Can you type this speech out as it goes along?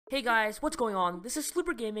Hey guys, what's going on? This is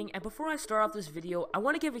Slooper Gaming, and before I start off this video, I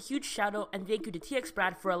want to give a huge shout out and thank you to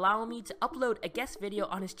txbrad for allowing me to upload a guest video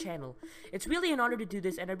on his channel. It's really an honor to do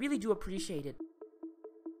this, and I really do appreciate it.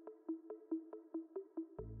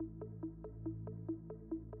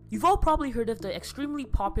 You've all probably heard of the extremely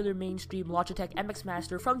popular mainstream Logitech MX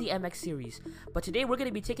Master from the MX series, but today we're going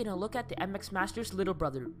to be taking a look at the MX Master's little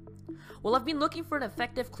brother. Well, I've been looking for an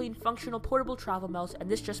effective, clean, functional, portable travel mouse, and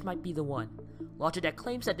this just might be the one. Logitech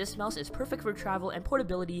claims that this mouse is perfect for travel and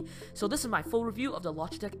portability, so this is my full review of the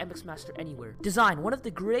Logitech MX Master Anywhere. Design: one of the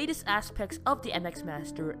greatest aspects of the MX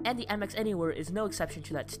Master, and the MX Anywhere is no exception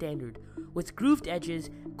to that standard. With grooved edges,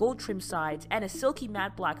 gold trim sides, and a silky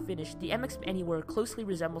matte black finish, the MX Anywhere closely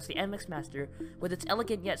resembles the MX Master with its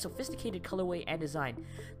elegant yet sophisticated colorway and design.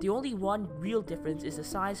 The only one real difference is the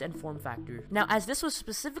size and form factor. Now, as this was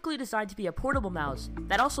specifically designed to be a portable mouse,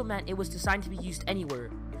 that also meant it was designed to be used anywhere.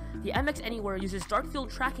 The MX Anywhere uses dark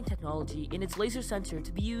field tracking technology in its laser sensor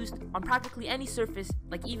to be used on practically any surface,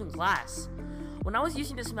 like even glass. When I was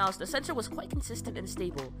using this mouse, the sensor was quite consistent and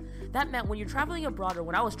stable. That meant when you're traveling abroad, or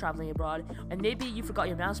when I was traveling abroad, and maybe you forgot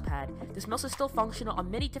your mouse pad, this mouse is still functional on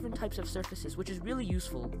many different types of surfaces, which is really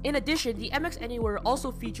useful. In addition, the MX Anywhere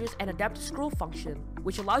also features an adaptive scroll function,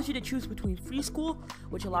 which allows you to choose between free scroll,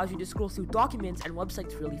 which allows you to scroll through documents and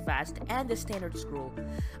websites really fast, and the standard scroll.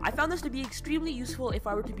 I found this to be extremely useful if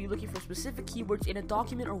I were to be looking for specific keywords in a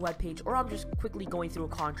document or web page, or I'm just quickly going through a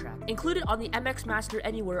contract. Included on the MX Master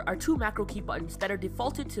Anywhere are two macro key buttons that are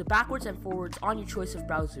defaulted to backwards and forwards on your choice of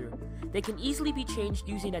browser. They can easily be changed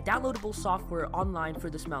using a downloadable software online for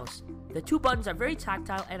this mouse. The two buttons are very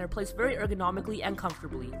tactile and are placed very ergonomically and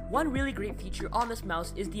comfortably. One really great feature on this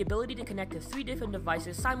mouse is the ability to connect to 3 different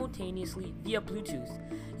devices simultaneously via Bluetooth.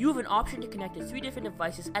 You have an option to connect to 3 different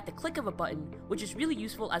devices at the click of a button, which is really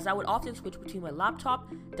useful as I would often switch between my laptop,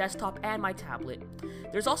 desktop, and my tablet.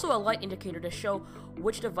 There's also a light indicator to show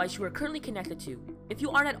which device you are currently connected to. If you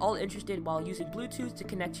aren't at all interested while using Bluetooth to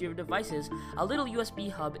connect to your devices, a little USB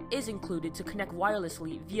hub is included to connect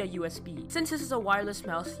wirelessly via USB. Since this is a wireless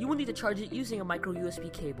mouse, you will need to charge it using a micro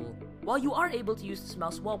USB cable. While you are able to use this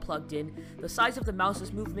mouse while plugged in, the size of the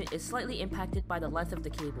mouse's movement is slightly impacted by the length of the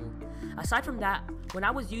cable. Aside from that, when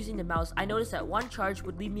I was using the mouse, I noticed that one charge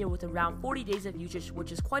would leave me with around 40 days of usage,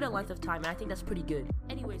 which is quite a length of time, and I think that's pretty good.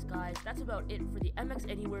 Anyways guys, that's about it for the MX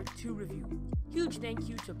Anywhere 2 review. Huge thank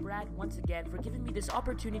you to Brad once again for giving me this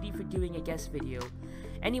opportunity for doing a guest video.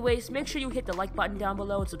 Anyways, make sure you hit the like button down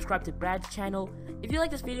below and subscribe to Brad's channel. If you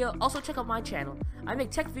like this video, also check out my channel. I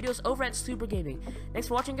make tech videos over at Slooper Gaming. Thanks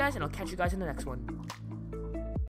for watching guys, and I'll catch you guys in the next one.